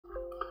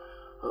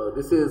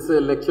This is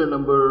lecture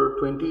number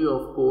 20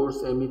 of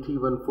course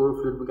MET14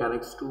 Fluid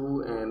Mechanics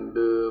 2, and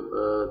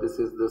this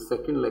is the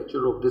second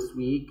lecture of this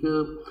week.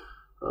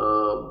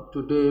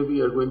 Today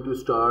we are going to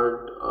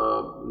start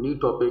a new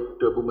topic,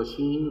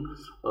 Turbomachine.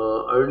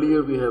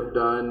 Earlier we have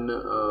done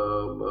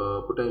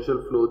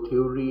potential flow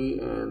theory,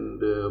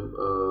 and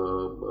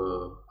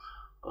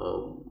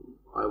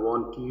I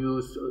want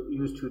you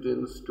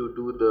students to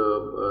do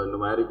the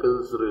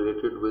numericals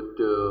related with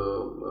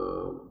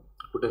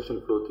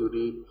potential flow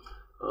theory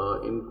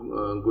in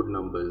good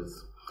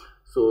numbers.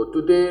 So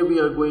today we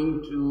are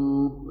going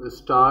to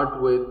start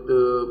with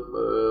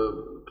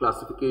the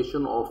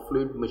classification of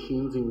fluid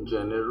machines in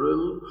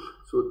general.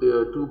 So there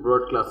are two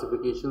broad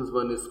classifications.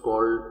 One is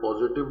called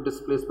positive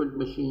displacement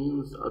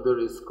machines, other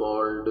is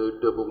called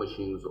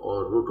turbomachines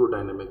or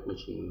roto-dynamic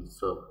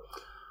machines.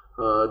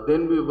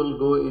 Then we will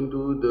go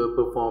into the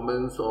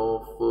performance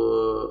of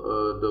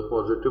the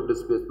positive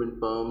displacement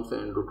pumps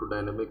and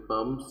roto-dynamic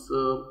pumps.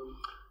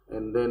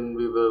 And then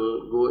we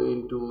will go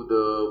into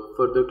the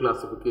further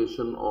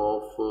classification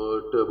of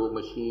turbo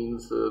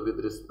machines with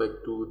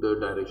respect to the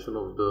direction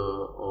of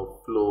the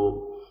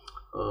flow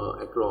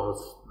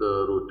across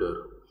the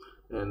rotor.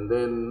 And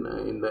then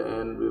in the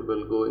end we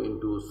will go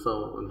into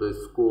the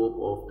scope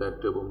of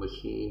that turbo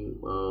machine,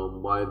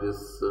 why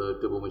this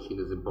turbo machine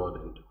is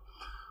important.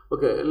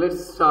 Okay,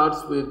 let's start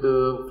with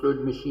the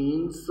fluid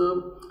machines.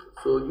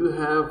 So you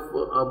have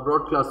a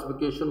broad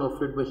classification of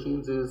fluid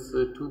machines is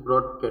two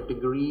broad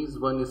categories.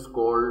 One is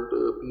called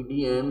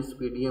PDMs.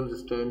 PDMs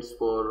stands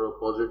for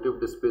positive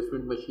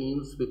displacement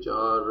machines, which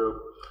are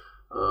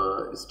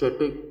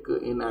static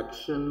in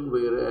action,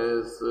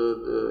 whereas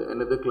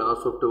another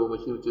class of turbo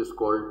machine which is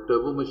called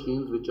turbo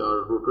machines, which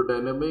are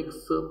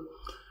rotodynamics.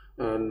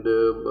 And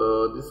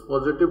these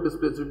positive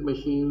displacement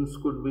machines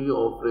could be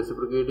of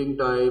reciprocating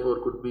type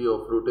or could be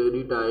of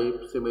rotary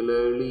type.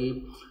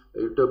 Similarly,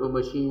 turbo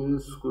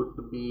machines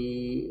could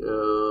be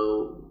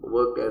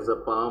work as a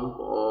pump,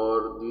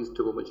 or these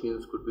turbo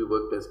machines could be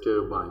worked as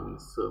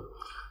turbines.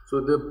 So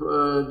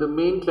the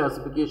main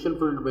classification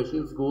for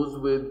machines goes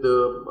with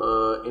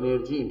the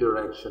energy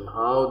interaction,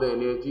 how the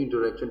energy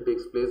interaction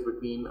takes place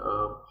between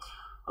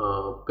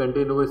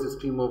continuous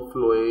stream of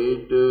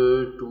fluid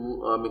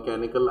to a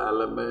mechanical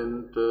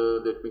element.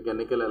 That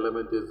mechanical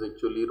element is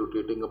actually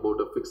rotating about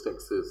a fixed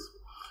axis.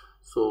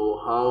 So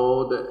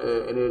how the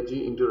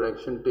energy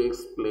interaction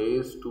takes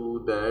place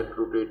to that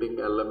rotating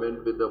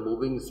element with the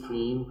moving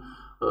stream,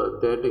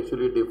 that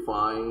actually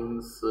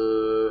defines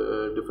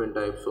different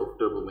types of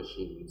turbo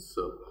machines.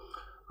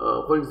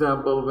 For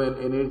example, when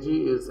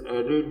energy is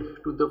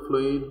added to the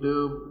fluid,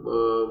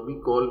 we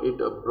call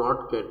it a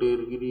broad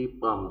category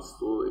pumps.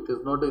 So it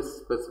is not a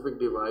specific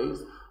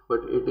device,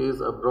 but it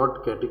is a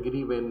broad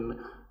category. When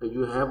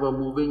you have a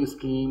moving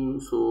stream,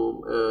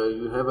 so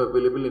you have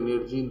available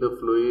energy in the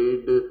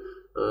fluid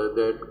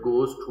that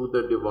goes through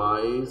the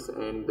device,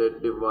 and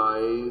that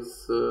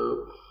device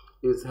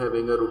is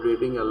having a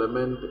rotating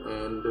element,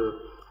 and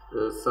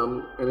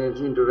some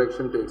energy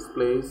interaction takes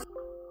place.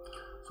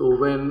 So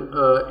when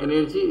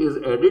energy is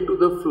added to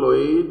the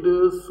fluid,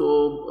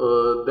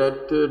 so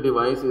that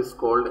device is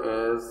called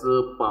as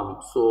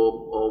pump.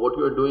 So what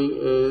you are doing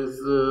is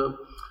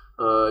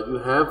you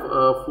have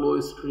a flow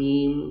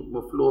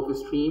of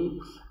stream,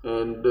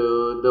 and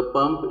the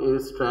pump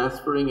is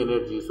transferring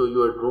energy. So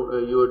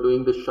you are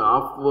doing the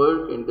shaft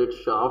work, and that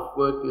shaft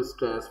work is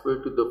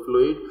transferred to the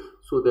fluid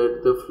so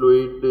that the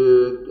fluid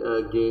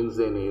gains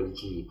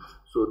energy.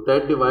 So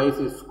that device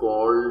is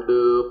called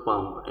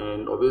pump,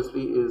 and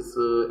obviously is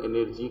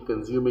energy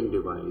consuming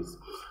device.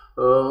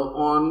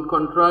 On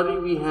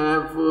contrary, we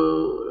have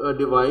a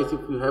device,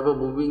 if you have a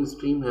moving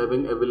stream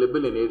having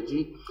available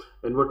energy,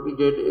 and what we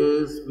get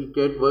is we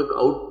get work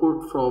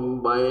output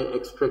by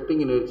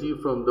extracting energy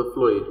from the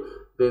fluid,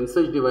 then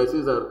such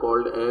devices are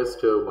called as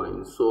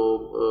turbines.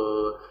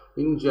 So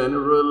in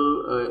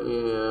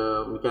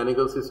general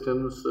mechanical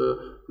systems,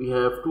 we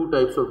have two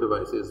types of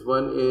devices.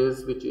 One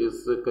is which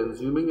is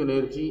consuming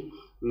energy,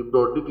 we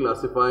broadly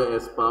classify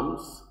as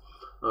pumps.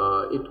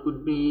 It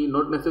could be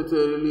not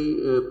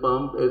necessarily a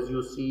pump as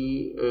you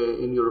see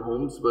in your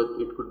homes, but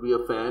it could be a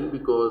fan,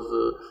 because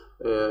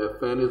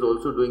fan is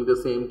also doing the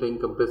same thing,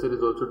 compressor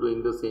is also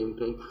doing the same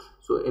thing.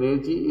 So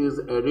energy is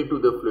added to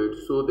the fluid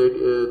so that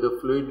the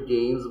fluid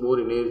gains more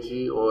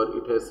energy, or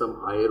it has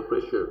some higher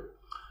pressure.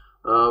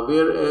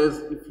 Whereas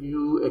if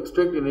you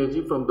extract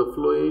energy from the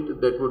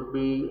fluid, that would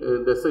be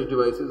such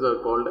devices are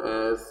called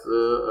as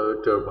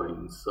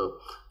turbines.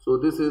 So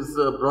this is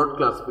a broad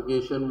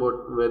classification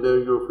whether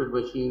your fluid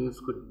machines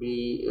could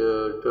be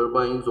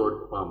turbines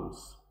or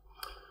pumps.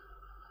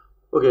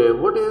 Okay,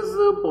 what is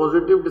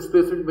positive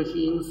displacement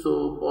machines?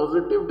 So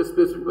positive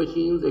displacement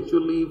machines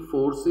actually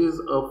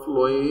forces a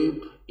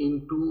fluid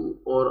into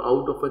or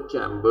out of a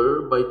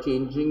chamber by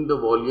changing the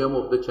volume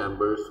of the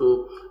chamber.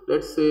 So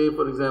let's say,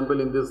 for example,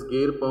 in this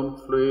gear pump,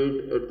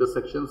 fluid at the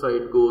suction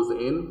side goes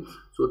in.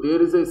 So there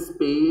is a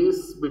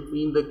space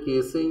between the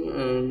casing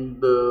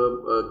and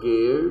the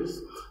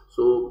gears.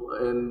 So,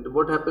 and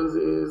what happens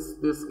is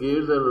these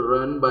gears are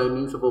run by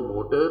means of a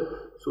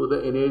motor. So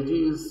the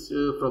energy is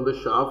from the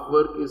shaft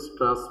work is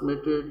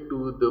transmitted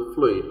to the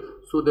fluid,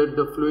 so that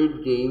the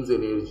fluid gains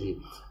energy.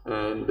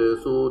 And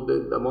so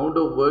the amount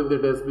of work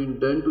that has been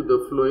done to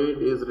the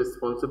fluid is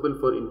responsible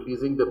for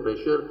increasing the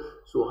pressure.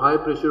 So high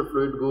pressure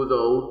fluid goes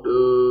out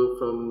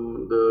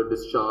from the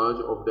discharge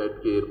of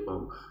that gear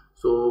pump.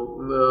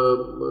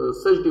 So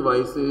such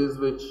devices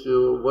which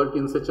work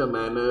in such a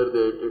manner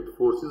that it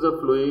forces a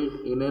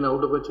fluid in and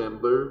out of a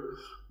chamber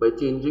by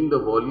changing the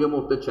volume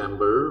of the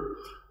chamber.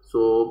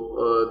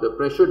 So the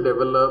pressure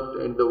developed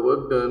and the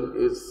work done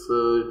is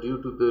due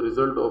to the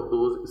result of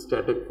those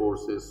static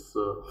forces.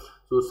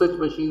 So such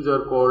machines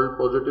are called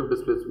positive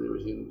displacement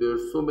machines. There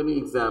are so many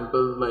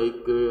examples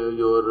like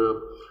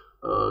your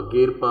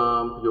gear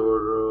pump, your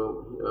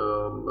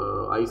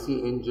IC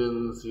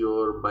engines,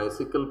 your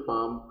bicycle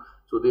pump.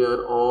 So they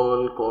are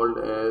all called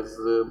as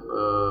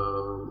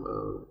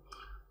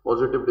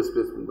positive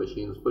displacement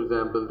machines. For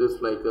example,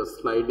 this like a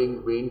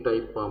sliding vane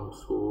type pump.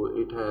 So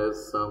it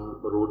has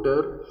some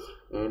rotor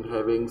and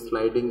having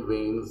sliding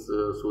vanes.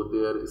 So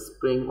they are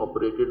spring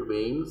operated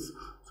vanes.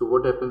 So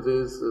what happens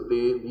is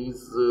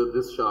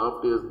this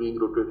shaft is being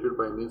rotated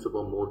by means of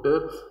a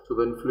motor. So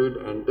when fluid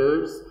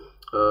enters,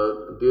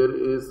 there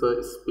is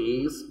a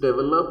space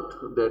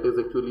developed, that is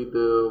actually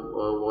the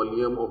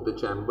volume of the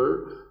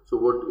chamber. So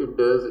what it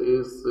does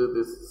is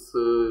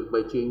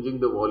by changing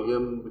the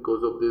volume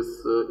because of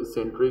this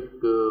eccentric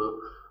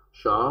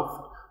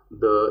shaft,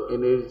 the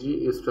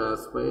energy is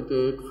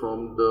transmitted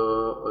from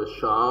the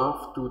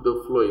shaft to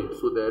the fluid,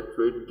 so that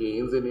fluid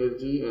gains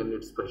energy and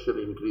its pressure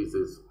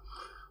increases.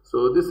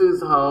 So this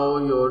is how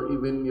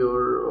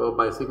your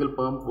bicycle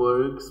pump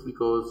works,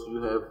 because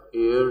you have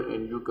air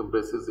and you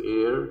compresses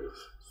air.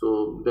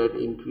 So that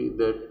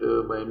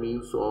by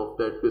means of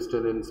that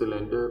piston and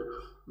cylinder,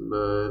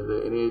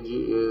 the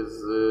energy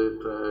is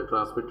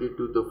transmitted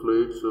to the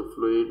fluid, so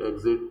fluid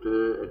exit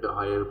at a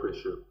higher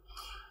pressure.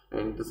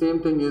 And the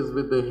same thing is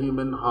with the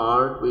human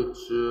heart, which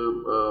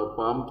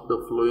pumps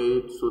the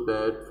fluid so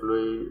that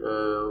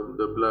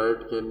the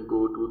blood can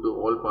go to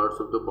all parts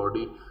of the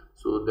body.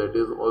 So that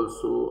is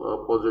also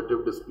a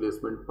positive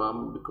displacement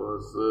pump,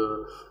 because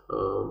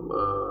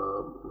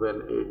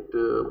when it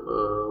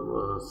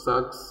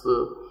sucks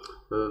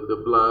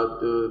the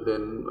blood,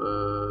 then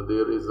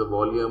there is a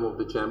volume of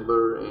the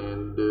chamber,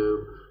 and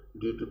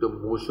due to the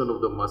motion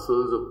of the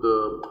muscles of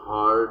the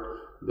heart,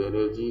 the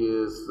energy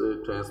is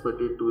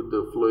transmitted to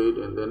the fluid,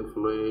 and then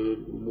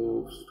fluid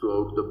moves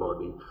throughout the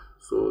body.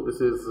 So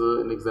this is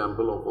an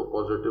example of a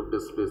positive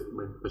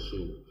displacement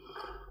machine.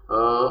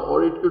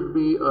 Or it could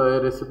be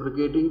a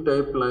reciprocating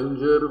type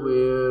plunger,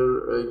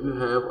 where you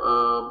have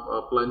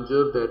a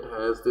plunger that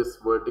has this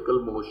vertical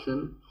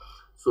motion.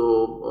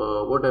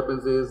 So what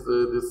happens is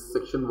this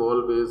section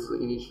valve is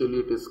initially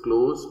it is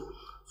closed.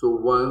 So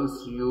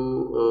once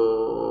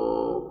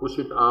you push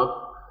it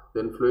up,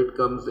 then fluid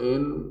comes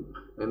in,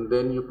 and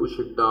then you push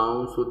it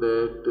down, so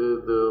that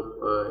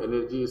the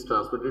energy is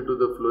transmitted to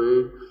the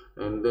fluid,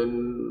 and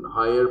then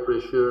higher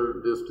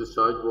pressure this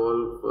discharge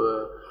valve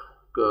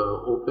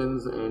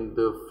opens and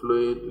the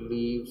fluid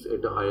leaves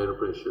at a higher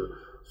pressure.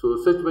 So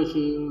such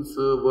machines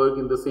work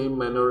in the same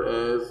manner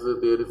as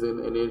there is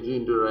an energy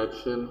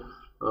interaction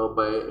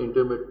by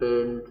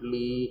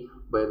intermittently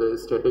by the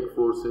static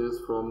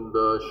forces from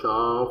the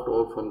shaft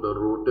or from the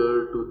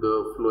rotor to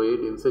the fluid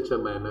in such a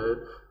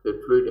manner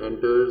that fluid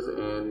enters,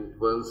 and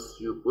once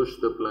you push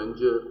the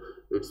plunger,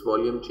 its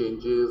volume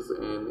changes,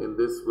 and in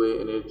this way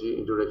energy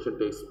interaction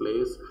takes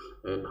place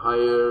and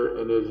higher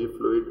energy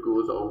fluid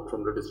goes out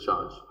from the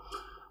discharge.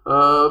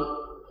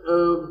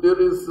 There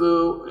is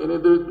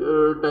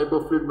another type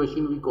of fluid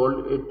machine we call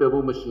a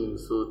turbo machine.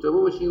 So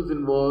turbo machines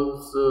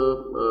involves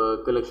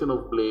collection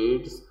of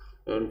blades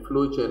and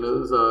flow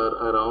channels are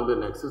around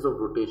an axis of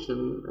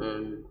rotation,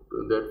 and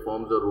that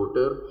forms a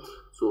rotor.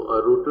 So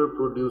a rotor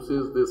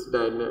produces this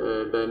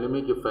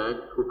dynamic effect,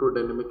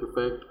 roto-dynamic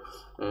effect,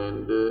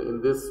 and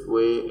in this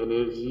way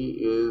energy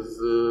is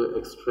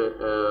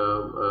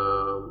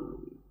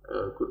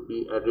could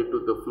be added to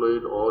the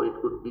fluid, or it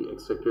could be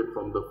extracted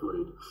from the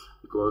fluid,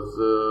 because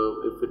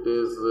if it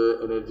is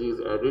energy is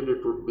added,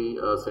 it would be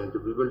a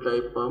centrifugal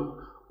type pump,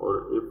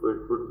 or if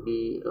it would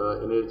be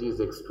energy is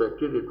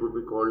extracted, it would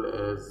be called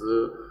as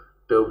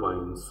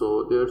turbines.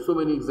 So there are so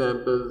many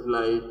examples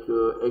like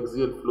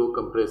axial flow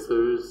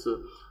compressors.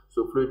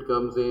 So fluid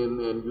comes in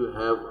and you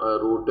have a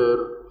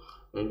rotor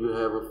and you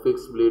have a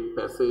fixed blade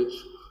passage.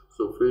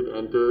 So fluid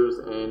enters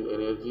and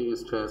energy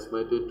is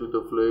transmitted to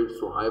the fluid.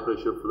 So high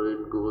pressure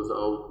fluid goes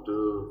out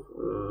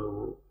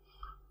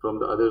from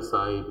the other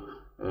side,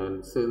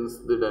 and since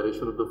the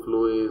direction of the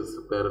flow is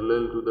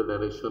parallel to the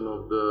direction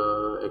of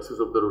the axis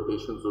of the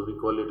rotation, so we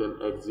call it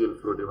an axial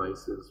flow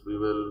devices. We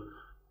will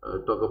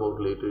talk about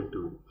later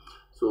too.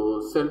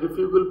 So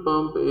centrifugal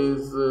pump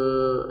is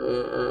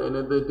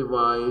another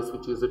device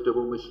which is a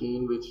turbo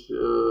machine, which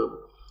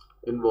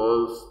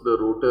involves the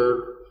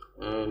rotor,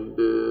 and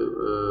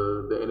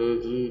the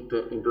energy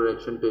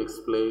interaction takes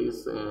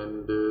place,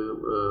 and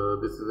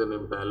this is an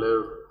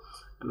impeller.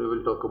 and we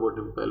will talk about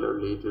impeller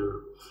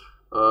later.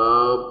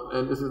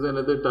 And this is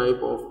another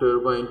type of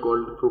turbine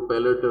called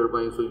propeller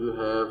turbine. So you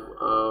have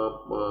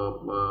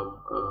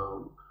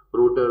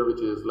rotor,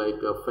 which is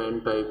like a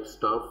fan type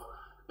stuff,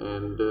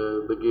 and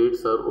the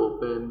gates are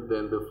open,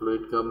 then the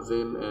fluid comes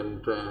in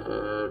and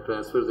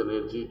transfers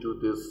energy to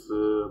this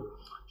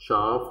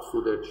shaft,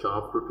 so that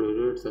shaft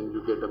rotates and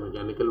you get a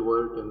mechanical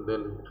work, and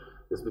then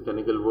this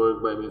mechanical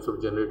work by means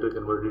of generator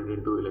converted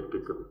into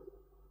electrical.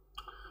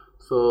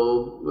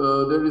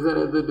 So there is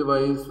another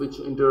device which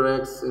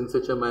interacts in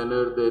such a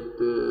manner that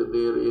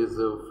there is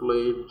a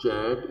fluid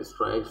jet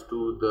strikes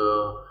to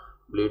the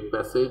blade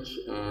passage,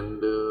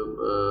 and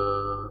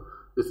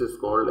this is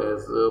called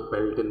as a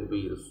Pelton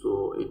wheel.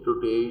 So it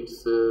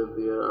rotates,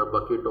 there are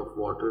bucket of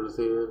waters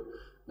here,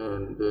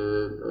 and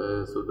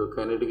so the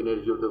kinetic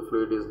energy of the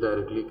fluid is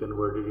directly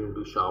converted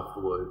into shaft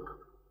work.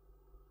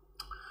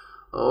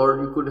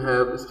 Or you could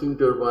have steam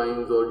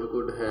turbines, or you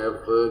could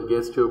have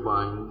gas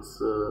turbines.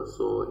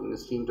 So in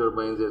steam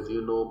turbines, as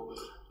you know,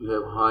 you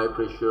have high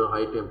pressure,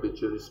 high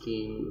temperature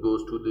steam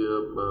goes to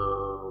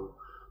the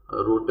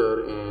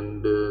rotor,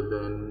 and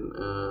then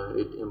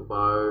it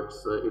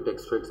imparts, it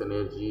extracts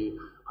energy.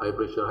 High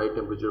pressure, high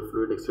temperature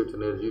fluid extracts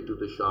energy to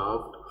the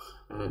shaft,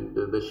 and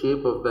the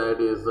shape of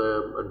that is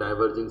a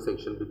diverging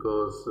section,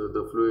 because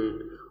the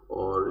fluid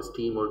or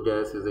steam or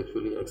gas is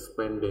actually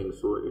expanding,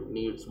 so it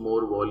needs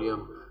more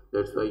volume.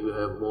 That's why you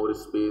have more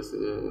space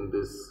in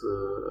this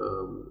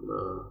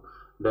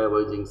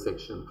diverging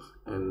section,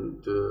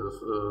 and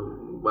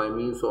by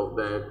means of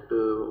that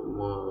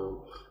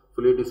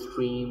fluid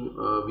stream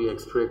we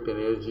extract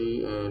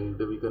energy and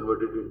we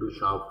convert it into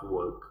shaft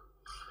work.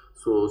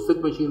 So such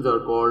machines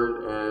are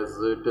called as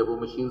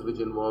turbomachines, which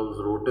involves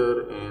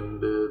rotor and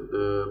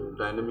the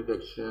dynamic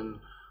action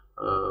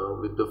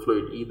with the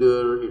fluid.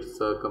 Either it's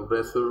a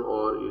compressor,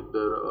 or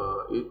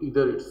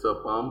either it's a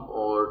pump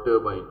or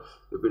turbine.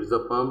 If it is a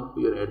pump,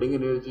 we are adding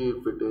energy.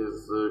 If it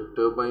is a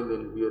turbine,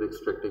 then we are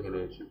extracting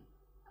energy.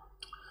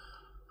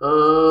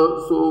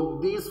 So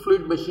these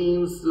fluid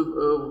machines,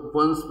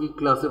 once we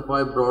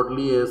classify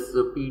broadly as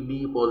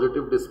PD,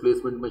 positive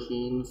displacement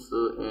machines,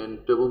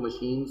 and turbo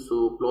machines.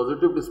 So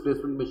positive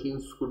displacement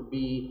machines could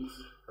be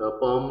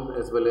pump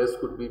as well as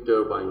could be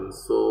turbines.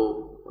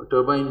 So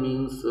turbine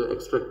means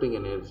extracting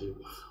energy,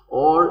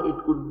 or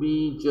it could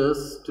be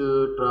just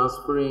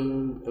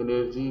transferring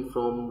energy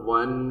from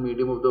one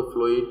medium of the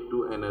fluid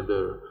to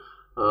another.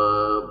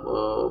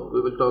 We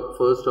will talk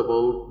first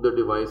about the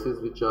devices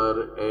which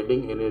are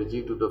adding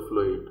energy to the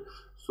fluid.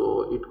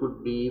 So it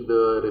could be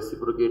the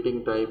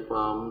reciprocating type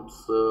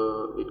pumps,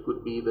 it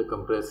could be the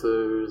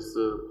compressors,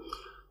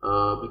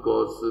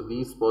 because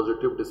these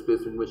positive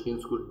displacement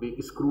machines could be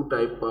screw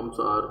type pumps,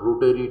 are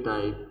rotary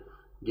type,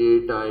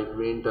 gate type,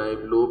 vane type,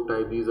 lobe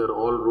type. These are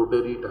all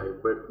rotary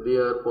type, but they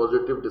are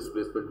positive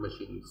displacement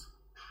machines.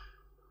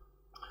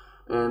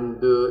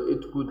 And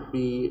it could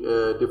be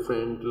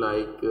different,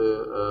 like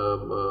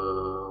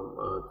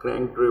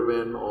crank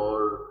driven,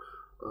 or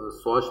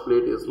swatch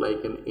plate is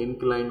like an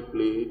inclined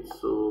plate.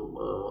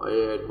 So I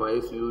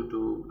advise you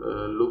to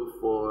look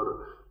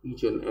for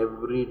each and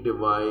every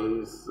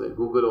device,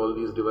 Google all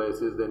these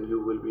devices, then you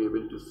will be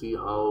able to see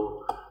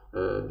how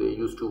they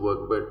used to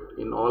work.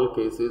 But in all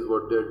cases,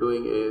 what they're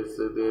doing is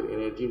their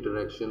energy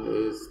interaction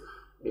is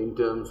in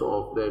terms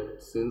of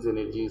that, since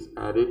energy is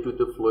added to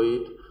the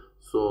fluid,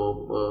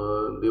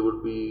 so they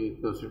would be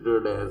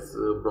considered as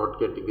broad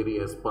category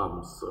as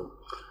pumps.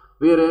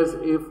 Whereas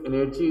if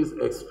energy is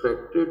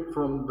extracted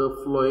from the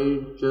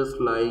fluid, just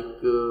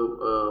like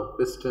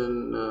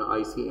piston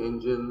IC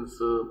engines,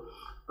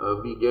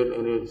 we get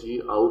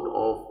energy out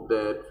of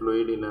that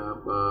fluid in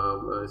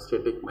a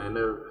static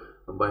manner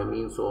by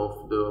means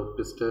of the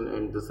piston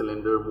and the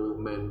cylinder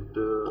movement.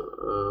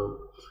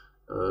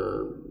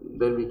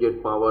 Then we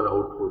get power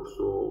output.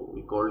 So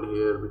we called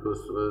here, because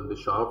the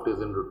shaft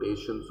is in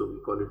rotation, so we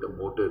call it a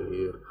motor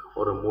here,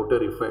 or a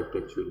motor effect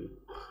actually.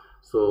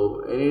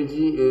 So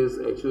energy is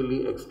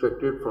actually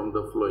extracted from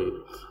the fluid.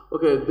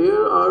 Okay,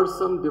 there are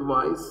some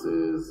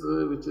devices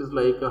which is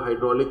like a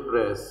hydraulic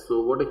press.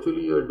 So what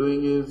actually you are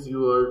doing is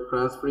you are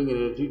transferring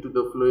energy to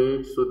the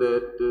fluid, so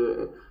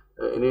that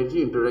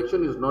energy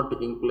interaction is not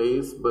taking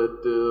place,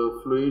 but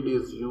fluid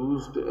is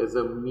used as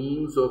a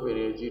means of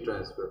energy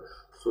transfer.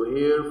 So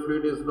here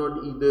fluid is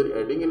not either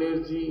adding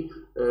energy,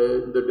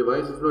 the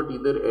device is not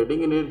either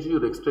adding energy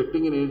or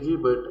extracting energy,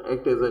 but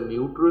act as a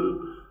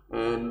neutral.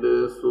 And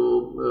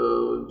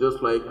so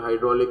just like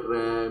hydraulic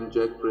ram,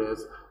 jack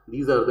press,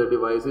 these are the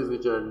devices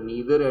which are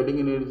neither adding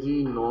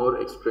energy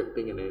nor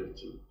extracting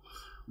energy,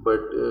 but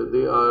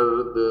they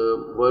are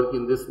the work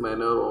in this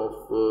manner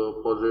of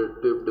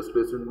positive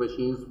displacement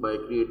machines by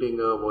creating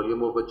a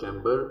volume of a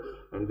chamber,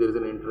 and there is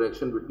an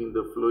interaction between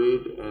the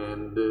fluid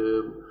and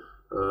the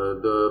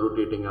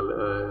rotating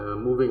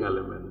moving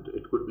element.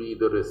 It could be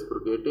either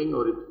reciprocating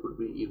or it could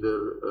be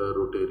either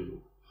rotary.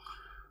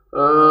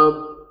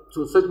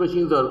 So such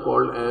machines are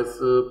called as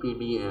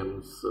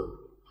PDMs.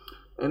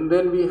 And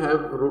then we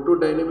have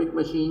roto-dynamic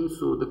machines.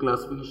 So the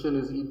classification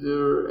is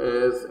either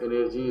as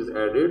energy is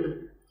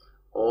added,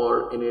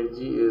 or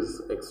energy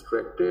is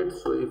extracted.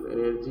 So if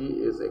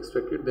energy is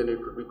extracted, then it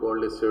would be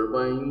called as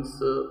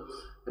turbines.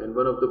 And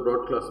one of the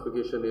broad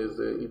classification is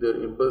either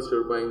impulse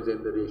turbines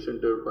and the reaction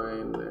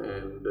turbine,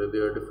 and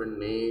there are different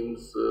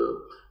names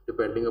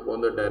depending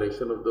upon the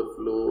direction of the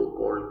flow,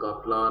 called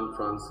Kaplan,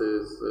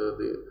 Francis.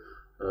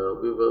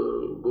 We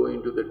will go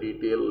into the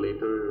detail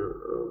later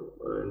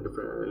in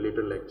different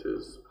later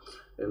lectures.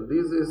 And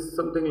this is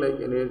something like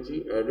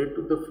energy added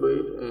to the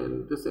fluid,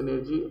 and this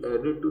energy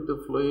added to the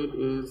fluid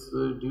is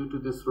due to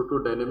this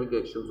roto-dynamic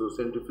action. So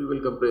centrifugal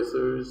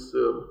compressors,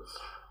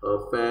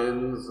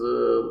 fans,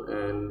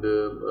 and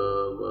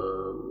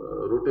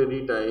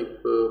rotary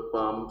type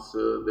pumps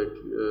that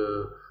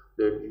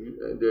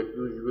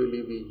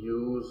usually we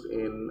use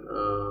in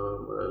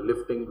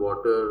lifting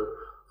water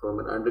from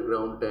an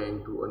underground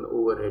tank to an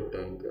overhead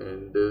tank.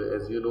 And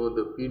as you know,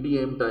 the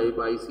PDM type,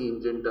 IC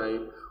engine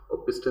type, or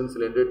piston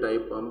cylinder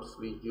type pumps,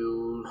 we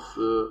use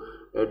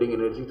adding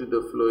energy to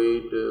the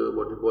fluid,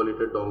 what we call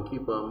it a donkey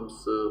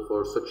pumps,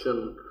 for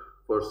suction,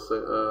 for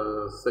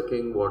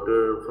sucking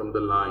water from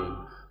the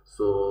line.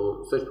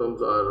 So such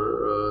pumps are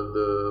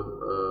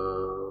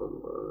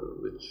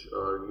which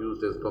are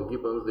used as donkey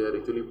pumps. They are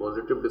actually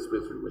positive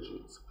displacement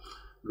machines.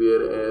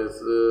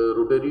 Whereas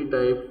rotary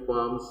type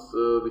pumps,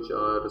 which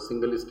are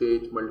single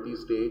stage,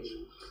 multi-stage,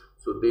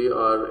 so they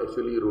are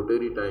actually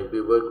rotary type.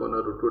 They work on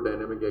a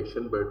roto-dynamic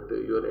action, but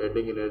you are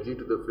adding energy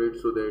to the fluid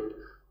so that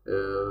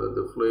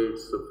the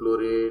fluid's flow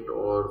rate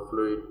or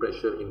fluid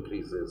pressure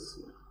increases.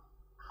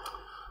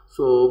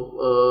 So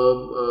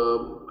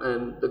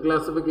and the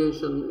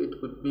classification, it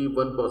could be,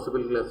 one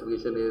possible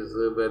classification is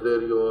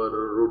whether your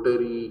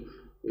rotary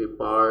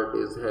part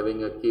is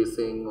having a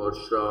casing or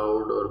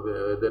shroud, or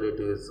whether it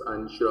is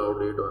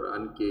unshrouded or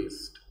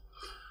uncased.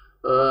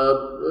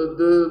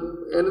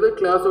 Another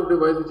class of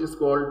device which is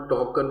called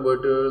torque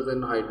converters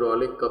and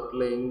hydraulic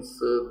couplings,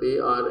 they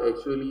are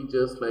actually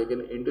just like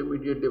an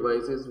intermediate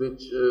devices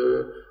which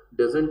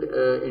doesn't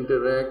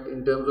interact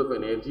in terms of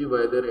energy,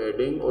 whether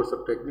adding or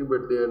subtracting,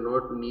 but they are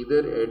not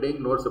neither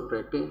adding nor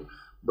subtracting,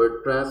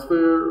 but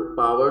transfer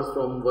powers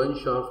from one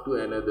shaft to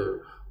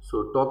another.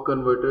 So torque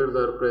converters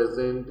are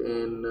present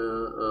in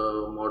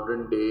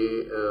modern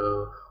day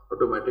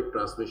automatic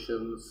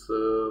transmissions,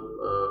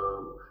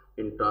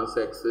 in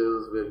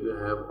transaxles where you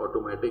have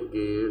automatic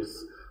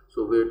gears,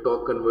 so where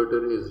torque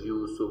converter is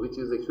used, so which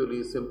is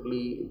actually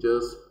simply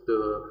just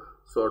the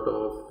sort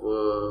of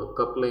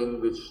coupling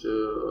which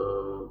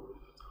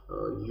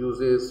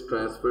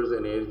transfers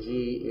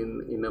energy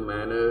in a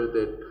manner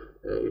that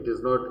it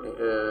is not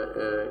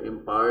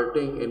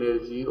imparting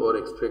energy or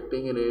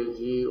extracting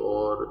energy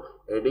or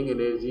adding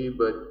energy,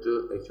 but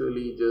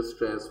actually just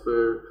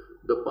transfer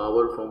the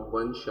power from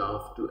one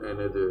shaft to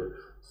another.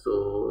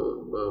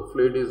 So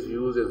fluid is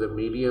used as a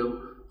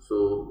medium,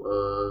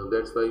 so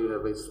that's why you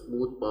have a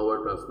smooth power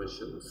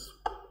transmissions.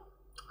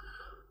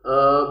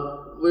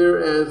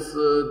 Whereas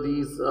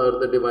these are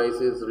the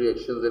devices,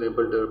 reactions and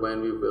impulse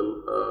turbine, we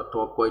will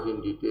talk quite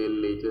in detail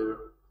later.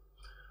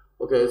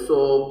 Okay, so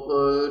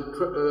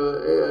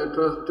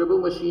turbo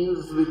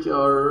machines which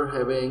are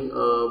having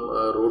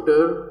a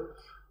rotor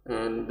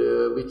and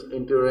which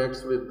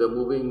interacts with the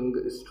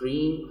moving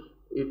stream,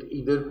 it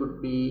either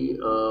could be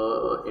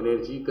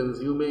energy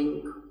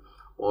consuming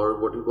or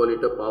what we call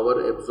it a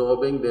power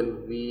absorbing,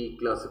 then we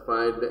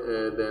classify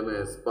them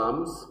as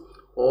pumps,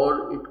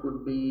 or it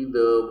could be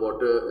the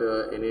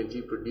water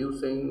energy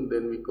producing,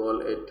 then we call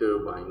it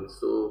turbines.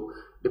 So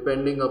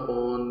depending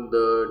upon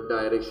the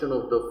direction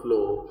of the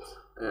flow,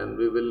 and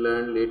we will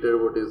learn later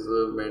what is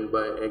meant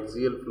by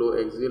axial flow.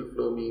 Axial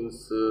flow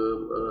means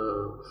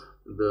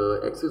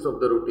the axis of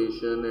the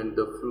rotation and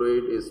the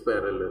fluid is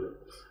parallel,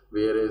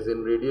 whereas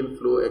in radial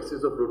flow,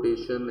 axis of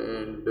rotation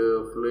and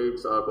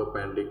fluids are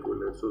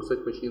perpendicular. So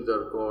such machines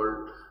are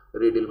called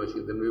radial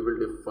machines, and we will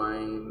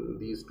define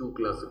these two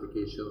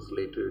classifications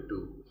later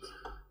too.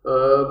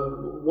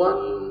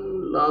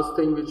 One last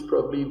thing, which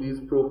probably these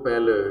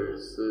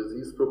propellers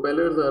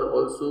are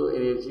also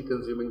energy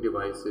consuming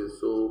devices.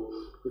 So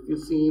if you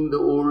see in the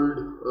old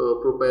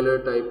propeller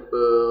type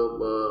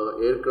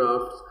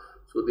aircrafts,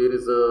 so there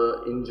is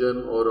a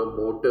engine or a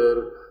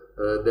motor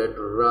that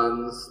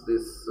runs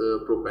this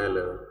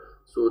propeller.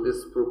 So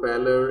this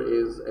propeller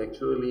is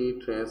actually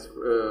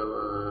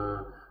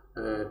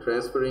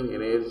transferring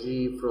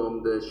energy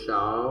from the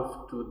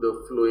shaft to the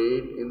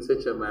fluid in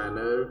such a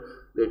manner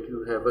that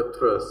you have a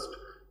thrust,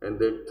 and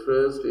that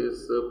thrust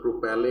is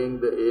propelling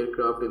the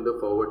aircraft in the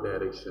forward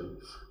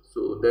direction.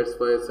 So that's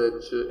why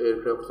such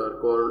aircrafts are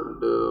called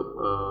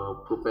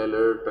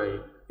propeller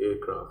type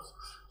aircrafts.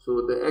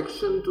 So the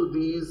action to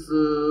these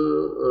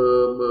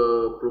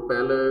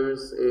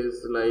propellers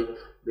is like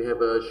they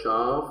have a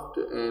shaft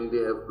and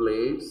they have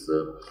blades,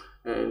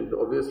 and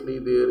obviously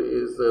there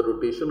is a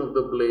rotation of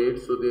the blade,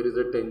 so there is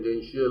a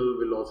tangential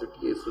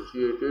velocity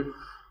associated,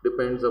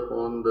 depends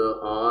upon the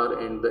r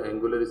and the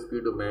angular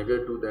speed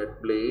omega to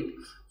that blade,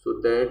 so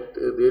that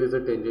there is a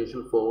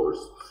tangential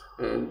force,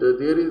 and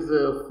there is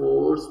a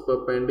force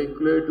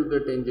perpendicular to the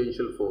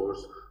tangential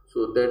force.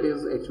 So that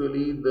is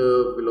actually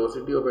the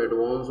velocity of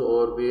advance,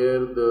 or where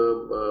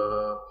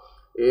the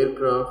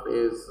aircraft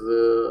is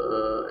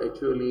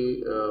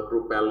actually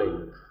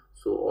propelling.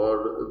 So,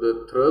 or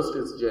the thrust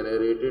is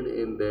generated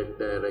in that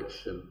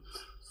direction.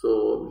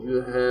 So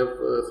you have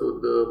so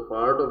the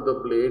part of the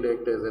blade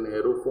act as an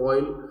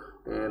aerofoil,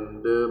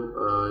 and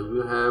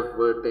you have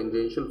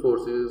tangential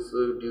forces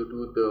due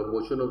to the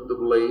motion of the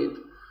blade,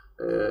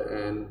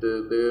 and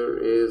there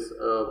is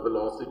a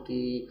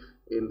velocity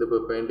in the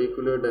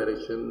perpendicular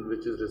direction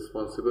which is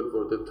responsible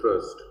for the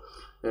thrust.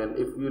 And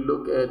if you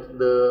look at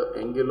the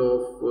angle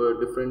of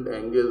different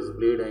angles,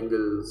 blade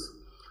angles,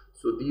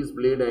 so these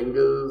blade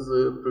angles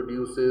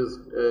produces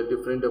a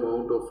different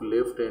amount of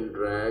lift and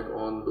drag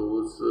on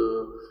those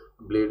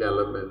blade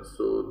elements.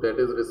 So that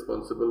is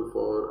responsible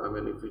for, I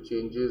mean, if you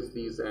changes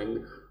these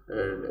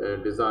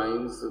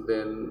designs,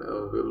 then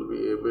we'll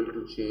be able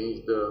to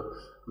change the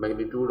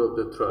magnitude of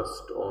the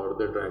thrust or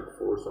the drag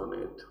force on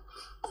it.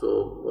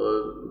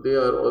 So they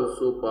are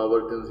also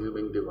power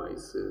consuming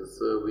devices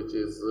which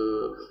is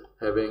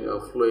having a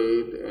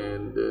fluid,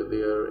 and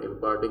they are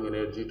imparting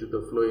energy to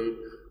the fluid,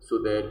 so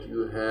that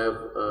you have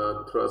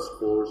a thrust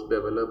force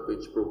develop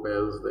which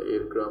propels the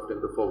aircraft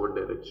in the forward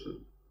direction.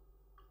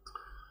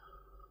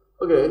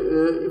 Okay,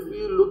 if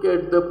we look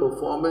at the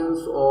performance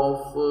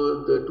of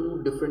the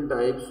two different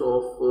types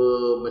of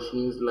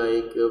machines,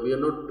 like we are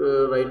not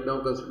right now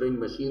considering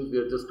machines, we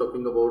are just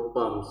talking about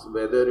pumps,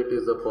 whether it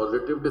is a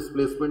positive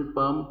displacement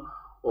pump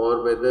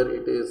or whether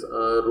it is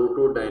a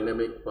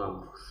roto-dynamic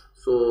pump.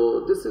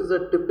 So this is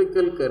a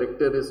typical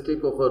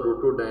characteristic of a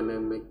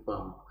roto-dynamic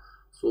pump.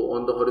 So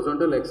on the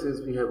horizontal axis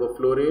we have a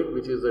flow rate,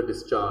 which is a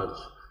discharge.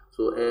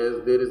 So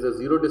as there is a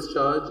zero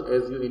discharge,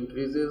 as you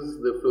increases,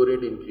 the flow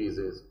rate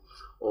increases.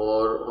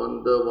 Or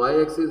on the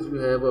y-axis you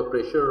have a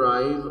pressure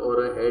rise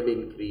or a head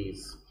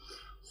increase.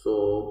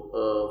 So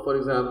for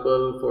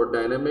example, for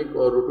dynamic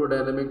or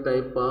roto-dynamic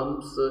type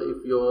pumps,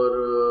 if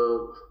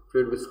your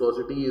fluid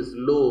viscosity is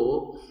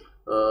low,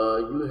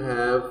 you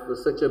have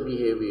such a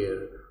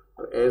behavior.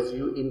 As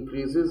you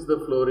increases the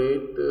flow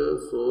rate,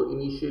 so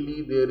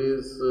initially there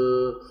is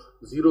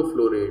zero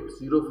flow rate.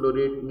 Zero flow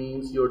rate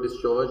means your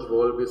discharge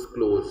valve is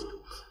closed.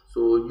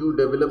 So you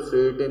develop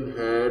certain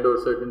head or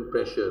certain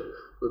pressure.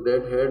 So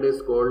that head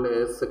is called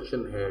as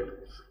suction head.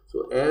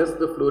 So as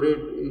the flow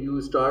rate,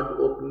 you start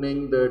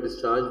opening the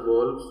discharge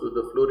valve, so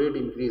the flow rate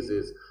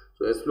increases.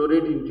 So as flow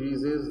rate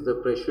increases, the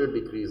pressure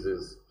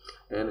decreases,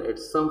 and at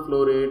some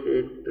flow rate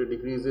it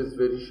decreases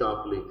very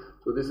sharply.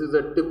 So this is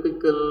a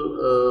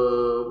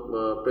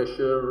typical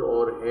pressure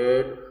or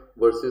head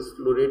versus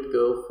flow rate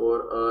curve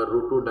for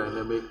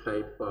roto-dynamic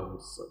type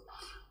pumps.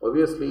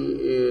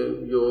 Obviously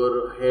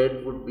your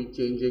head would be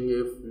changing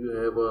if you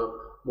have a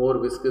more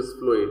viscous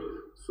fluid.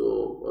 So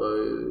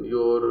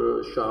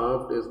your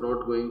shaft is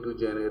not going to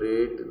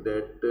generate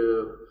that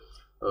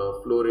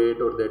flow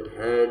rate or that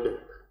head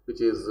which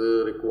is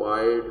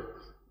required,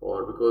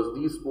 or because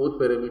these both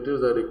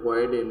parameters are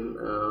required in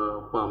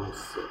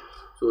pumps.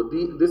 So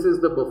this is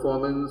the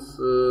performance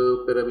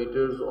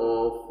parameters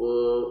of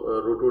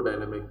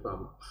roto-dynamic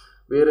pump.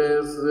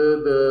 Whereas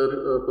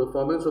the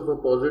performance of a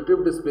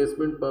positive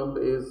displacement pump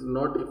is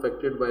not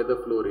affected by the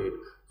flow rate.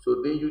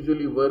 So they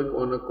usually work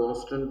on a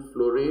constant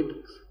flow rate,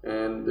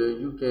 and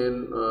you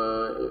can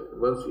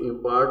once you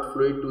impart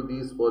fluid to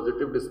these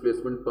positive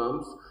displacement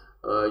pumps,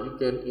 you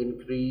can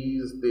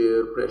increase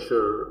their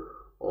pressure,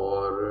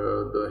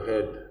 or the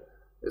head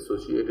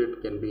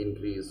associated can be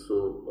increased.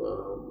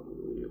 So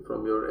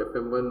from your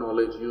FM1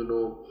 knowledge, you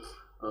know,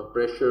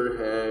 pressure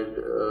head,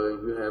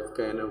 you have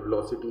kind of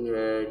velocity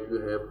head, you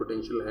have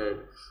potential head.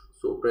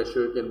 So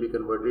pressure can be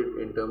converted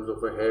in terms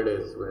of a head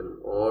as well,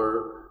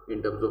 or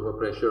in terms of a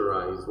pressure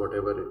rise,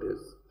 whatever it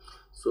is.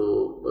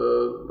 So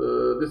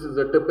this is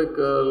a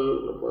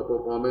typical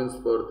performance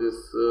for this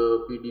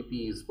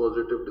PDPs,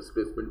 positive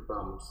displacement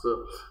pumps.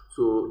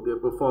 So the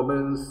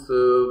performance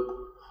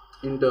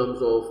in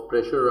terms of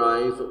pressure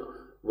rise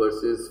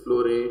versus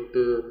flow rate,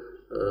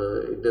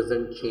 it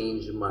doesn't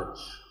change much.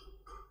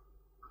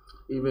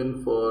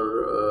 Even for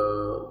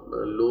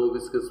low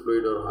viscous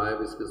fluid or high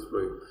viscous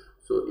fluid.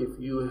 So if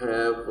you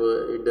have,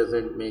 it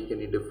doesn't make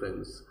any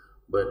difference.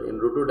 But in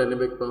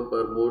roto-dynamic pump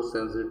are more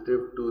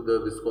sensitive to the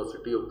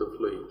viscosity of the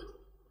fluid.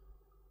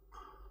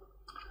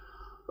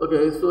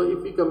 Okay, so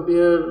if we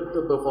compare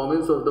the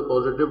performance of the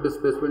positive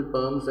displacement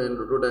pumps and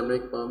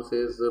roto-dynamic pumps,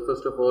 is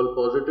first of all,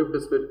 positive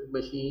displacement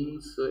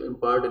machines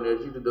impart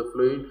energy to the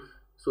fluid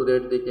so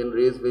that they can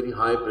raise very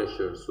high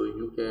pressure. So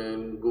you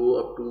can go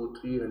up to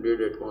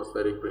 300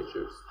 atmospheric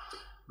pressures.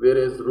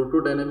 Whereas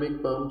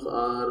roto-dynamic pumps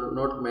are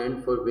not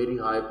meant for very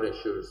high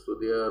pressures. So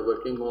they are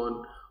working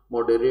on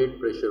moderate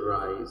pressure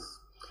rise.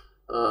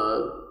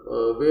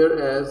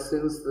 Whereas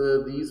since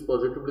these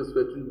positive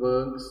displacement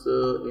works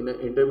in an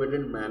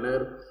intermittent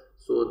manner,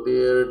 so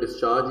their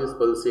discharge is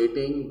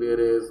pulsating,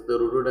 whereas the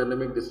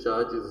rotodynamic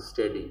discharge is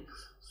steady.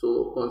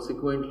 So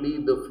consequently,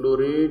 the flow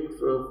rate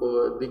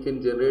they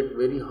can generate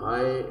very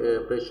high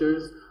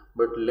pressures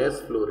but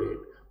less flow rate.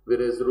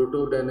 whereas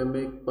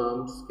rotodynamic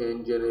pumps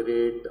can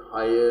generate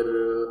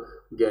higher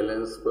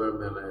gallons per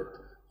minute,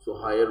 so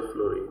higher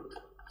flow rate.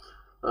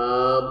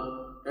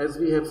 As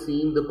we have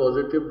seen, the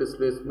positive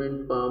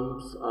displacement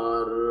pumps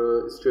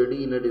are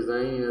sturdy in a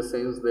design, in a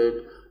sense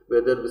that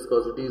whether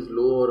viscosity is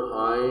low or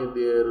high,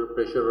 their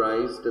pressure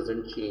rise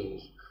doesn't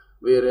change.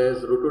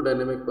 Whereas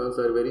rotodynamic pumps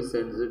are very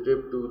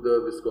sensitive to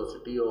the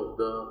viscosity of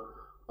the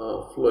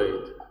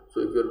fluid. So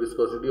if your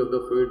viscosity of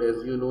the fluid,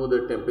 as you know,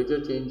 the temperature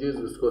changes,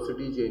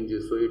 viscosity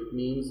changes. So it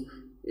means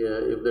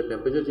if the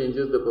temperature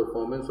changes, the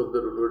performance of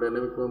the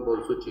rotodynamic pump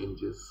also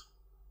changes.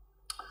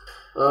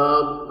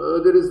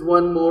 There is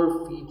one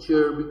more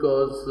feature,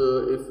 because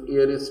if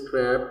air is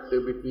trapped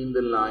between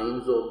the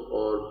lines of,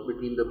 or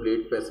between the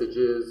blade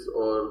passages,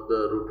 or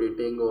the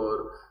rotating,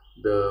 or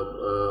the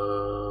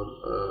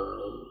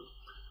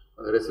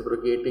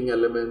reciprocating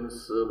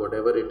elements,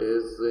 whatever it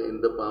is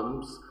in the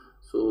pumps,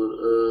 so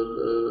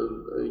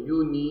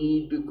you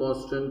need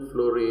constant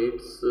flow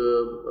rates.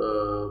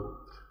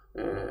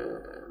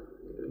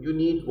 You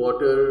need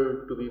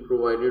water to be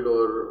provided,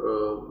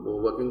 or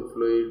working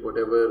fluid,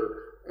 whatever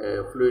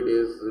fluid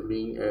is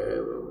being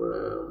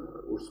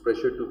whose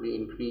pressure to be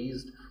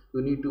increased,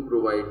 you need to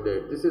provide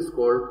that. This is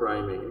called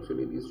priming.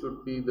 Actually, these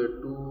should be the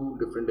two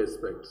different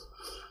aspects.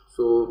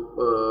 So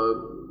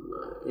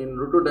in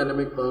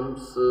rotodynamic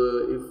pumps,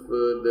 if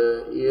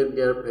the air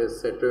gap has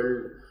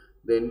settled,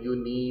 then you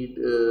need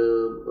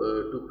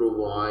to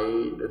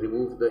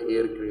remove the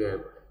air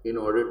gap in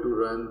order to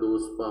run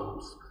those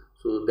pumps.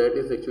 So that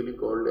is actually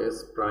called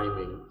as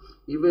priming.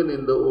 Even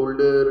in the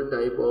older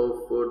type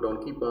of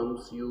donkey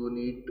pumps, you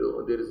need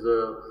there is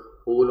a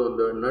hole on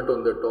the nut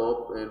on the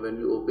top, and when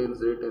you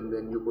opens it, and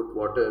then you put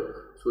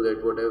water, so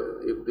that whatever,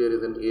 if there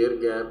is an air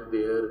gap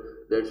there,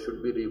 that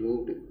should be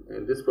removed,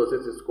 and this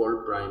process is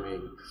called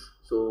priming.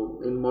 So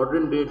in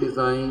modern day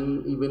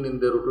design, even in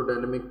the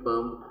rotodynamic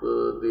pump,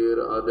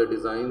 the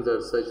designs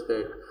are such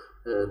that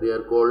they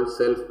are called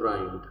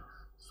self-primed.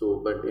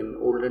 So, but in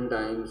olden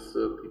times,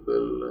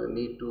 people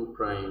need to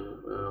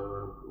prime.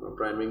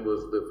 Priming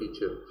was the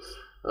feature.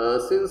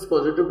 Since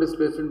positive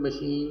displacement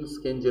machines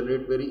can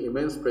generate very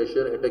immense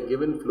pressure at a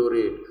given flow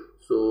rate,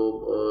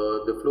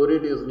 so the flow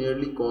rate is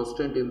nearly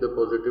constant in the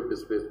positive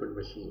displacement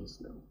machines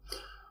now.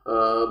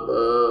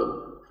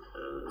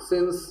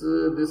 Since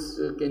this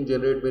can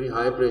generate very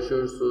high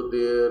pressure, so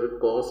their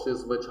cost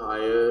is much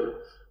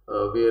higher,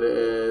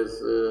 whereas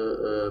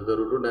the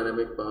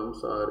rotodynamic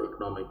pumps are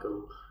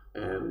economical.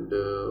 And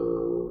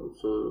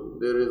so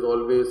there is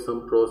always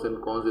some pros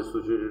and cons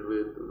associated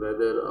with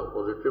whether a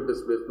positive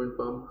displacement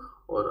pump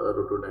or a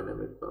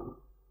rotodynamic pump.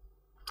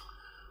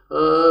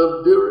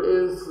 There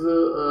is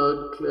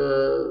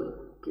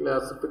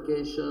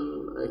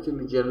classification,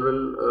 actually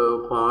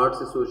general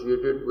parts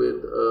associated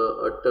with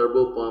a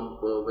turbo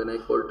pump. When I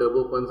call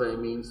turbo pumps, I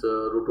mean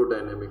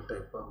rotodynamic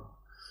type pump.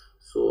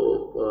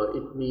 So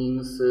it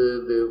means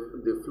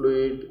the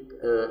fluid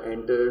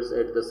enters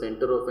at the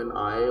center of an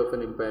eye of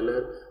an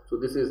impeller. So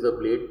this is the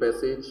blade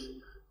passage,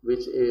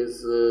 which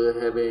is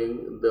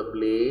having the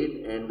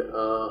blade and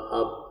a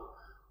hub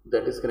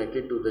that is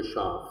connected to the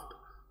shaft.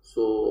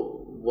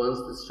 So once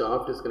the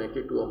shaft is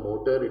connected to a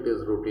motor, it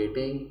is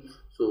rotating.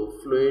 So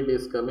fluid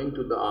is coming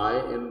to the eye,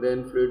 and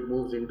then fluid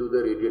moves into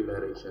the radial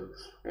direction.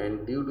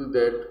 And due to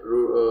that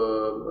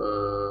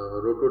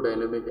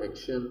rotodynamic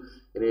action,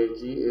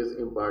 energy is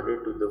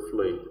imparted to the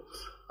fluid.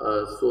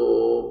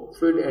 So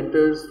fluid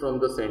enters from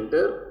the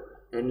center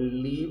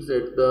and leaves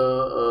at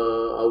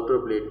the outer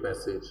blade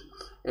passage.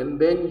 And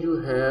then you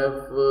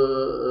have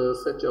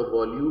such a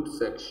volute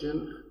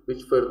section,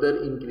 which further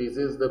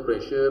increases the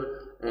pressure,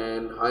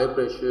 and high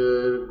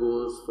pressure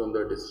goes from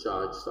the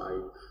discharge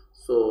side.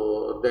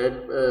 So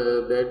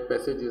that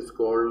passage is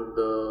called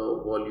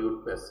the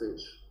volute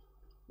passage.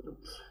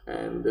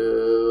 And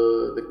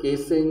the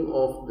casing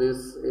of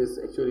this is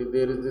actually,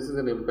 this is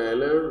an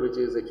impeller, which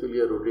is actually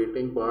a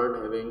rotating part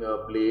having a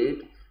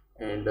blade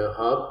and a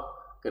hub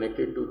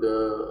connected to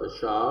the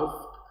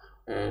shaft.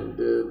 And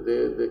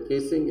the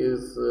casing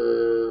is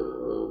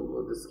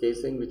this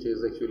casing, which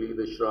is actually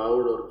the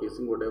shroud or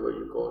casing, whatever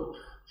you call.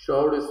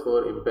 Shroud is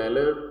for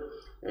impeller,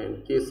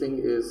 and casing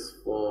is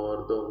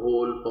for the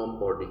whole pump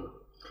body.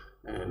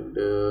 And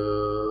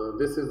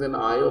this is an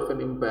eye of an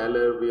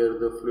impeller where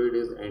the fluid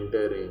is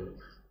entering,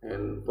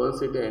 and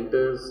once it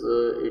enters,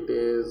 it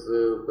is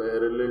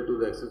parallel to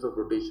the axis of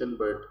rotation,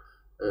 but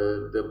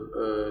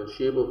the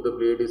shape of the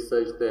blade is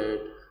such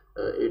that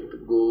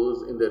it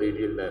goes in the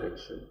radial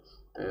direction,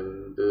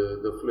 and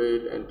the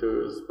fluid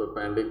enters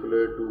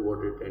perpendicular to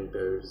what it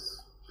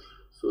enters.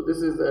 So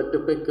this is a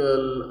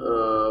typical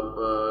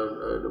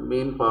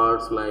main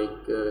parts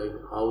like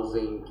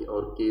housing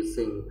or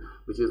casing,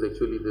 which is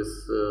actually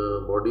this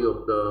body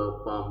of the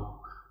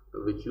pump,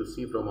 which you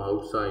see from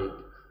outside.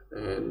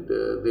 And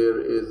there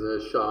is a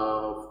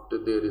shaft,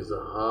 there is a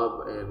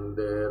hub, and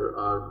there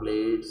are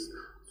blades.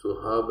 So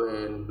hub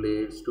and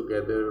blades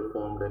together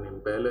formed an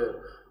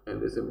impeller,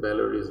 and this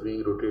impeller is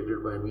being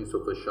rotated by means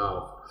of a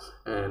shaft,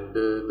 and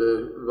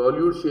the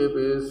volute shape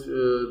is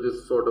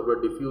this sort of a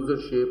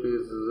diffuser shape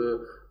is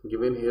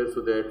given here,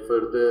 so that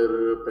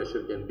further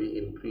pressure can be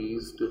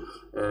increased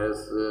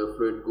as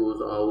fluid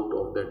goes out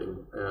of that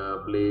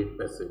blade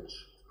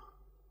passage.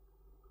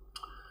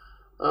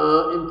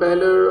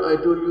 Impeller,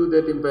 I told you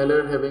that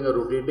impeller having a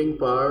rotating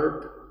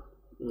part.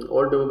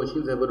 All turbo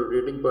machines have a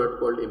rotating part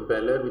called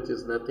impeller, which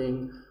is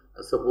nothing,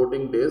 a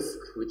supporting disc,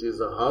 which is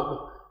a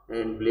hub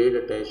and blade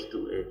attached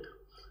to it,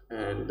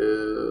 and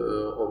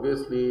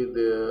obviously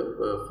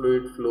the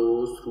fluid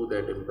flows through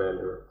that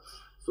impeller.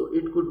 So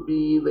it could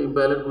be, the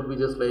impeller could be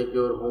just like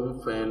your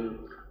home fan,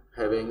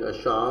 having a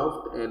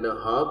shaft and a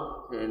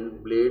hub,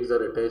 and blades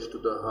are attached to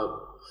the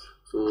hub.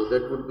 So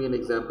that would be an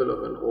example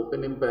of an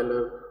open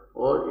impeller,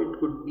 or it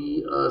could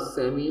be a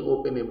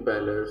semi-open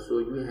impeller. So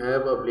you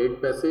have a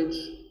blade passage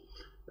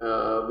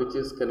which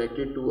is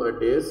connected to a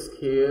disc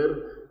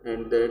here,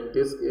 and that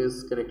disc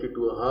is connected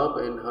to a hub,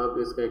 and hub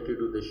is connected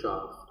to the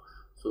shaft.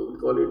 So we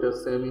call it a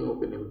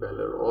semi-open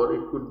impeller, or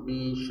it could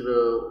be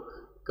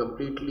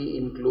completely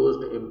enclosed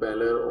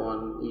impeller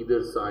on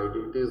either side.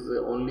 It is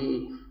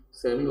only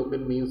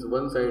semi-open means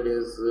one side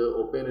is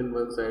open and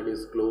one side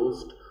is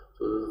closed.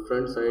 So the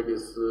front side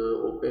is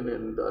open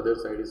and the other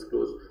side is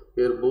closed.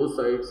 Here both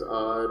sides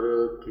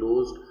are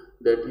closed.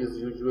 That is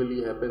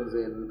usually happens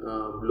in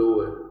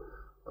blower.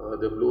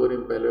 The blower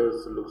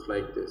impellers looks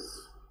like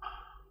this.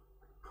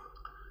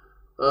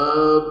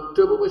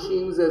 Turbo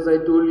machines, as I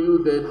told you,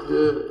 that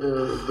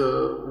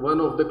the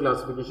one of the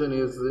classification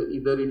is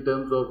either in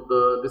terms of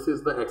this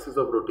is the axis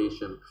of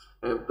rotation,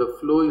 and if the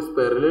flow is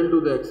parallel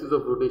to the axis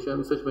of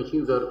rotation, such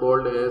machines are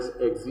called as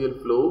axial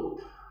flow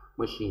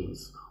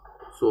machines.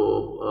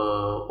 So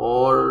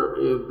or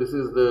if this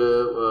is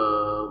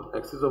the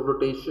axis of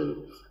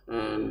rotation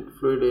and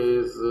fluid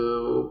is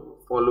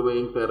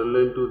following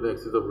parallel to the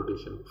axis of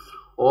rotation,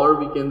 or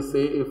we can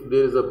say if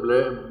there is a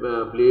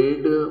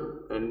blade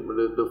and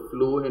the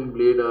flow and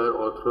blade are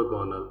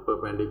orthogonal,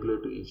 perpendicular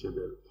to each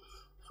other.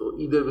 So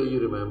either way you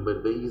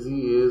remember, the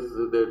easy is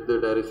that the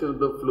direction of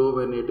the flow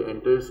when it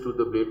enters to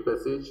the blade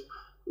passage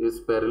is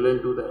parallel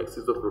to the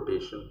axis of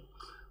rotation.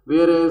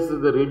 Whereas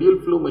the radial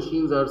flow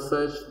machines are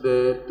such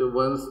that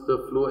once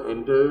the flow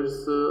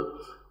enters,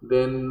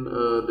 then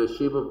the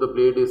shape of the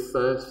blade is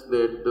such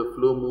that the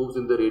flow moves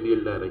in the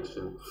radial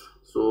direction.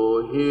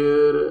 So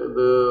here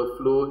the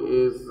flow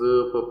is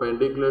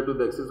perpendicular to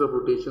the axis of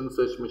rotation.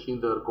 Such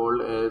machines are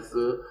called as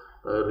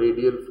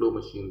radial flow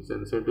machines,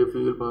 and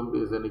centrifugal pump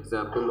is an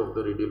example of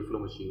the radial flow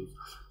machines.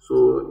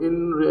 So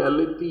in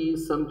reality,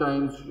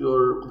 sometimes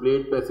your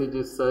blade passage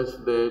is such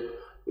that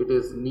it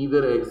is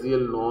neither axial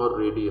nor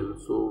radial.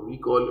 So we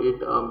call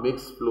it a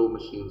mixed flow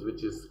machines,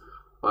 which is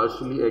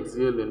partially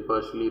axial and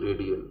partially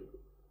radial.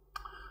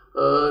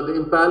 The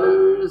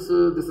impellers,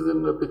 this is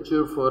in a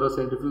picture for a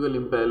centrifugal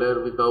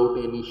impeller without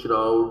any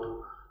shroud,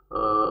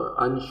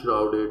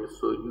 unshrouded.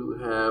 So you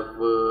have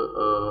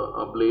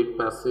a blade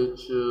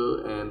passage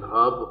and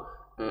hub,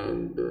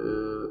 and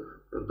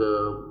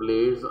the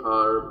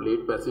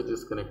blade passage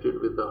is connected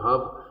with the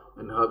hub,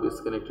 and hub is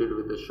connected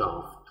with the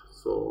shaft.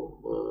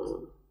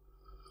 So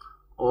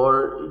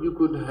or you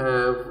could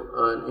have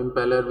an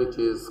impeller which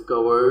is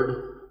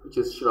covered, which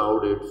is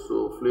shrouded,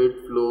 so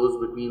fluid flows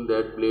between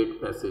that blade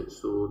passage.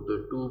 So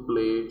the two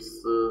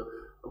blades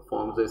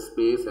forms a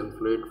space and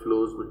fluid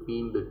flows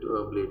between the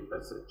blade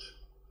passage.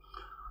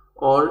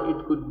 Or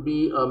it could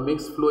be a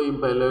mixed flow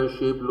impeller.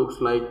 Shape looks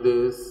like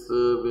this,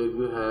 where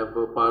you have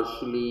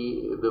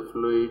partially the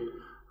fluid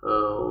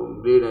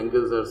blade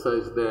angles are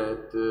such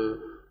that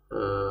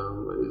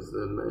is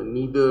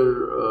neither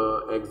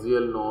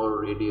axial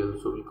nor radial,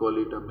 so we call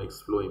it a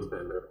mixed flow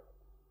impeller.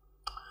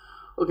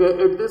 Okay,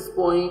 at this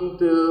point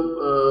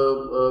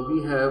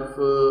we have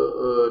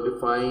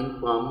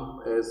defined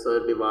pump as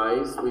a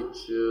device which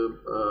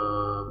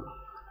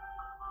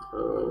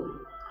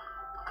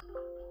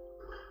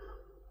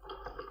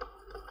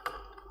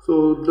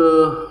so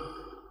the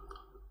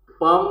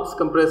pumps,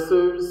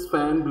 compressors,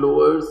 fan,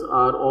 blowers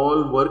are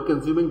all work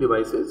consuming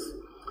devices.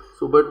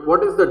 So, but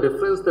what is the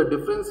difference? The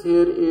difference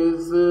here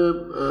is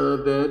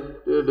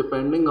that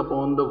depending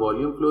upon the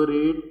volume flow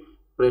rate,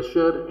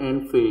 pressure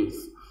and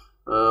phase,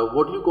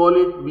 what you call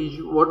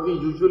it, what we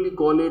usually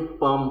call it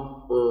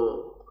pump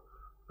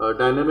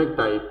dynamic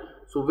type.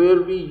 So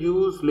where we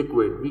use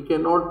liquid, we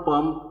cannot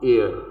pump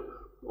air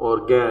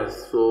or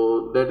gas.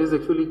 So that is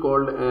actually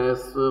called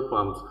as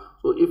pumps.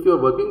 So if your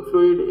working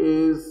fluid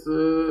is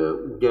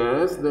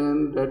gas,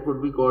 then that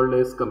would be called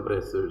as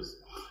compressors.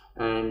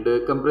 And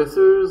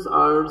compressors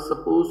are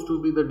supposed to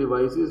be the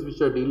devices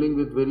which are dealing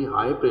with very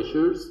high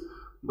pressures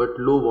but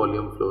low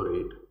volume flow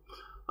rate.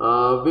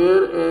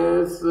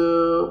 Whereas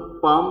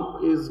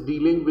pump is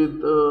dealing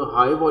with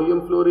high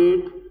volume flow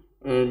rate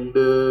and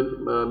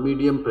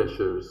medium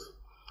pressures.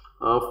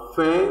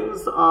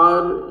 Fans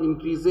are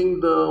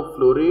increasing the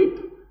flow rate,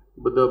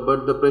 but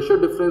the pressure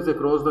difference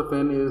across the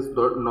fan is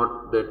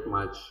not that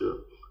much.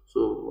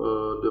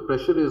 So the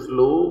pressure is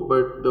low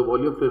but the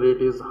volume flow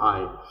rate is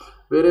high.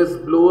 whereas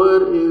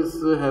blower is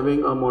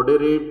having a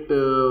moderate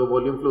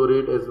volume flow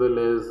rate as well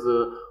as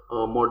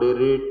a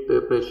moderate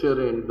pressure,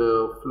 and the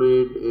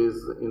fluid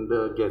is in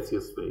the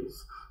gaseous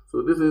phase.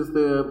 So this is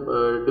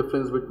the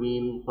difference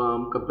between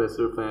pump,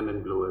 compressor, fan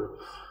and blower.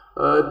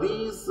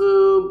 These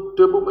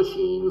turbo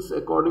machines,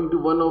 according to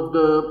one of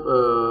the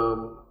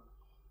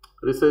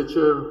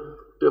researcher,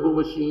 turbo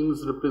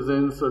machines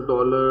represents a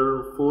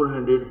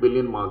 $400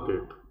 billion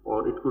market,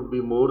 or it could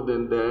be more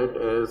than that,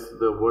 as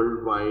the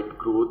worldwide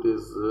growth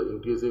is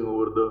increasing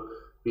over the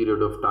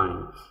period of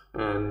time.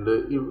 And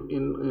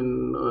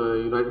in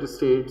United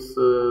States,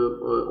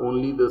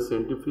 only the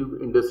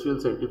industrial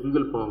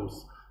centrifugal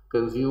pumps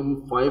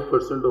consume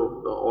 5%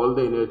 of all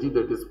the energy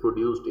that is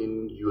produced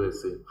in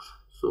USA.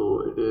 So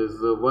it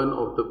is one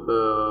of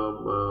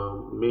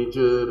the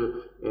major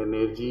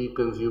energy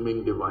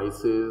consuming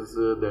devices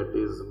that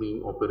is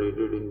being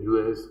operated in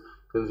US,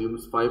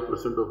 consumes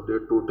 5% of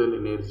their total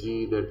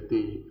energy that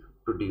they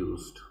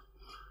produced.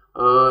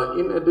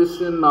 In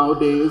addition,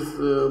 nowadays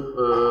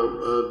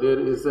there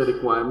is a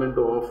requirement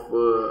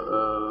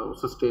of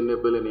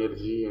sustainable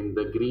energy and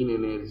the green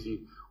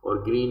energy or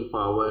green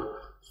power.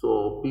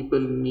 So people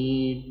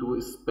need to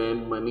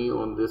spend money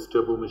on this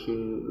turbo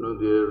machine,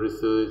 their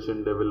research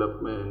and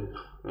development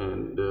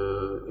and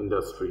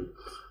industry.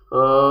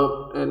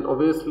 And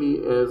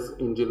obviously, as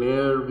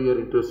engineer, we are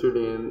interested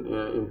in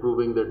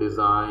improving the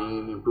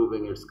design,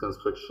 improving its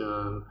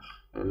construction.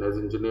 And as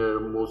engineer,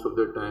 most of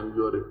the time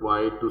you are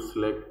required to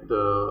select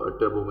the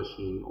turbo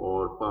machine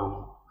or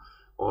pump,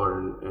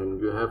 and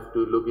you have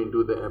to look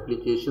into the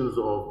applications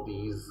of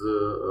these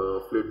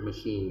fluid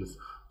machines.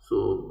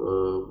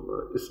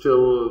 So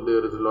still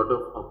there is a lot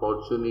of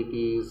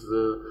opportunities,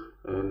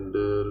 and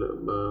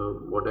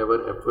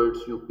whatever efforts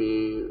you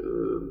pay,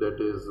 that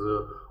is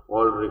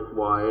all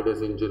required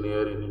as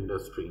engineer in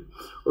industry.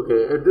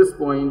 Okay, at this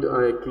point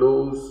I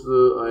close,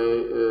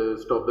 I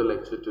stop the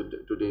lecture,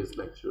 today's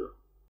lecture.